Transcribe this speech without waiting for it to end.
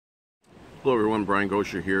Hello everyone, Brian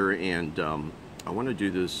Gosher here, and I want to do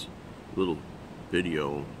this little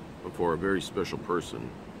video for a very special person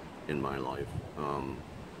in my life.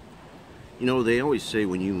 They always say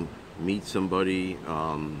when you meet somebody,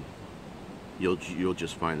 you'll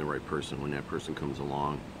just find the right person when that person comes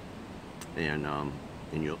along, and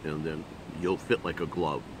then you'll fit like a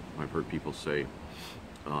glove. I've heard people say.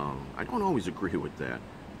 I don't always agree with that,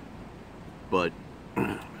 but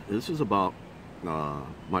this is about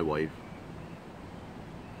my wife.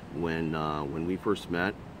 When we first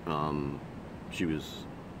met, she was,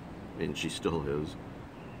 and she still is,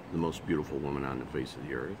 the most beautiful woman on the face of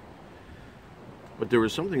the earth. But there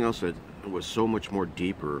was something else that was so much more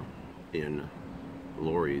deeper in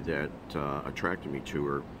Lori that attracted me to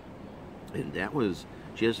her, and that was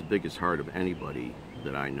she has the biggest heart of anybody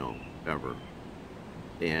that I know ever.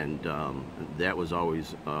 And that was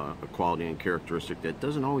always a quality and characteristic that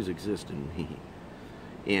doesn't always exist in me.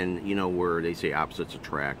 And where they say opposites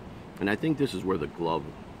attract, and I think this is where the glove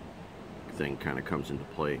thing kind of comes into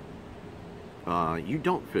play. You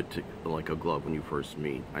don't fit like a glove when you first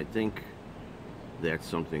meet. I think that's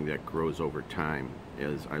something that grows over time.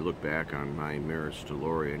 As I look back on my marriage to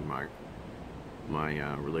Lori and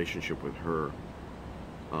my relationship with her,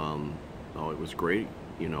 it was great.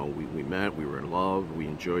 We met, we were in love, we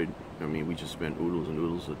enjoyed. We just spent oodles and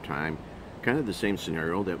oodles of time. Kind of the same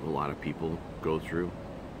scenario that a lot of people go through.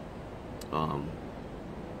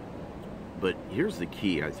 But here's the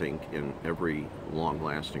key, I think, in every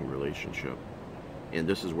long-lasting relationship, and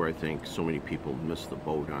this is where I think so many people miss the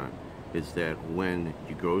boat on, is that when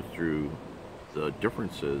you go through the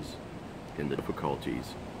differences and the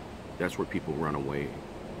difficulties, that's where people run away,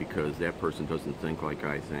 because that person doesn't think like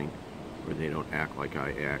I think, or they don't act like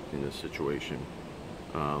I act in this situation.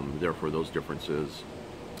 Therefore, those differences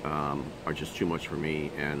are just too much for me,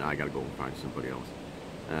 and I got to go and find somebody else.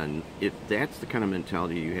 And if that's the kind of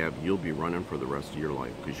mentality you have, you'll be running for the rest of your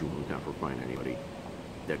life, because you will never find anybody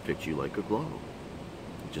that fits you like a glove.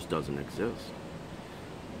 It just doesn't exist.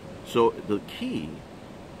 So the key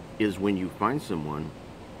is when you find someone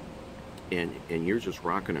and you're just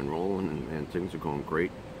rocking and rolling and things are going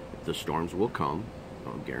great, the storms will come,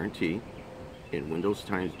 I'll guarantee. And when those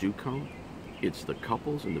times do come, it's the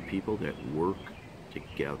couples and the people that work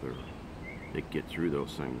together that get through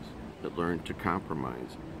those things, that learn to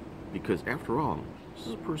compromise. Because after all, this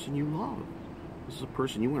is a person you love. This is a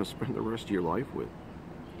person you want to spend the rest of your life with.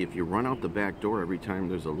 If you run out the back door every time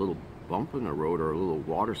there's a little bump in the road or a little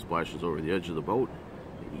water splashes over the edge of the boat,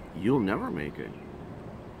 you'll never make it.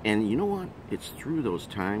 And you know what? It's through those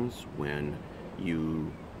times when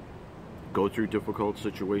you go through difficult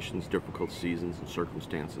situations, difficult seasons and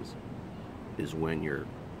circumstances, is when your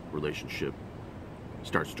relationship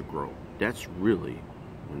starts to grow. That's really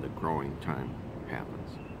when the growing time happens.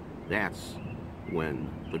 That's when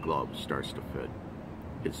the glove starts to fit.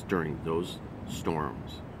 It's during those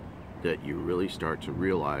storms that you really start to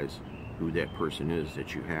realize who that person is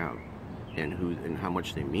that you have, and how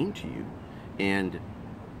much they mean to you. And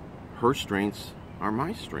her strengths are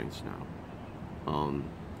my strengths now.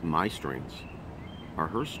 My strengths are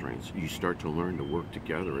her strengths. You start to learn to work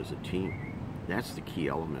together as a team. That's the key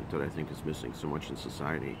element that I think is missing so much in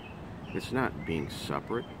society. It's not being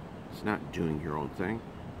separate. It's not doing your own thing.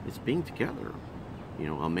 It's being together.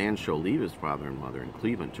 A man shall leave his father and mother and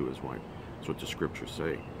cleave unto his wife. That's what the scriptures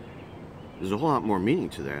say. There's a whole lot more meaning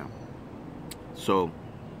to that. So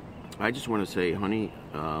I just want to say, honey,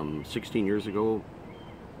 16 years ago,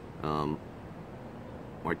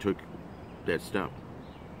 I took that step.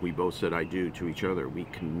 We both said I do to each other. We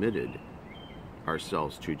committed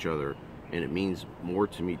ourselves to each other, and it means more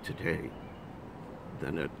to me today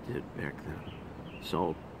than it did back then.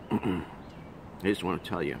 So I just want to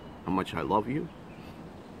tell you how much I love you.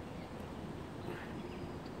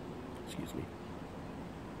 Excuse me.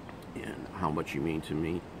 And how much you mean to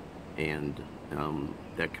me. And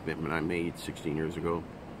that commitment I made 16 years ago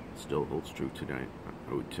still holds true today.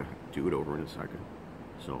 I would do it over in a second.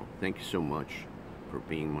 So thank you so much for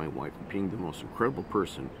being my wife, being the most incredible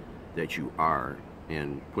person that you are,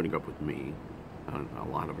 and putting up with me on a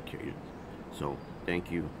lot of occasions. So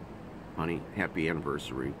thank you, honey. Happy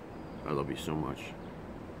anniversary. I love you so much.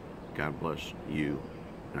 God bless you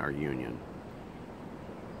and our union.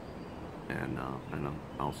 And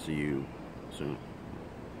I'll see you soon.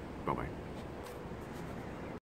 Bye-bye.